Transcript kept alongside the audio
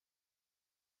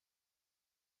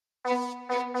Wanna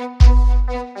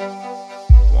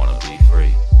be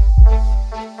free.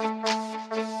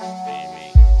 Be me.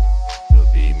 To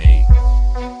be me.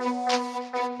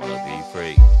 Wanna be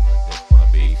free. Just wanna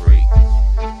be free.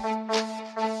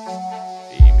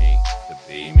 Be me. To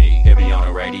be me. Heavy on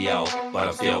the radio, but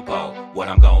I'm still poor. What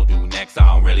I'm gonna do next,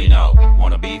 I don't really know.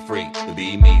 Wanna be free. To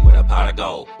be me with a pot of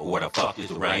gold. But where the fuck is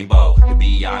the rainbow? To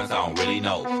be honest, I don't really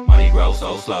know. Money grows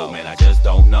so slow, man, I just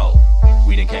don't know.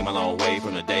 We done came a long way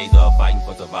from the days of fighting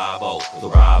for survival. So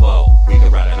bravo, we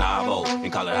could ride a novel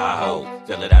and call it hi-ho.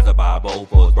 Sell it as a Bible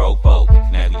for us broke folk.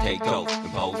 And as we take coats and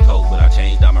pose coats with our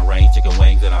chains, diamond rings, chicken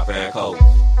wings, and our fair coat.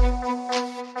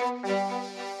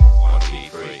 Wanna be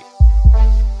free.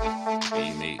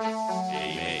 Be me. Be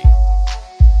me.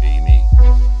 Be me.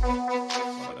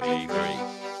 Wanna be free.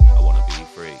 I wanna be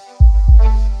free.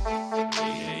 Be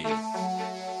me.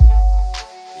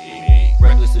 Be me.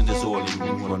 Reckless and disorderly,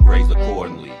 we run raised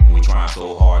accordingly. And we trying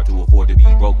so hard to afford to be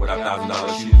broke with our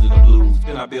 $1,000 shoes and the blues.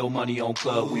 Spend our bill money on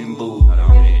club, we and booze. I done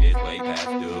made this way past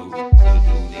due. Still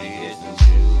do need his new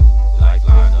shoes. The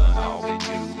lifeline done all been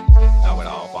used. Now it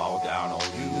all falls down on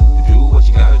you. To do what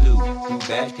you gotta do. Too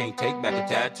bad you can't take back a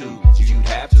tattoo. So you'd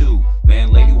have to.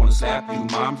 Landlady wanna slap you.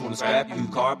 Moms wanna scrap you.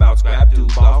 Car about scrap too.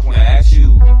 Boss wanna ask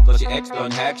you. Plus your ex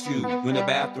done hacks you. You in the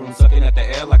bathroom sucking at the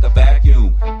air like a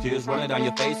vacuum. Tears running down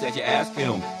your face as you ask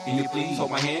him, can you please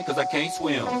hold my hand cause I can't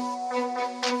swim.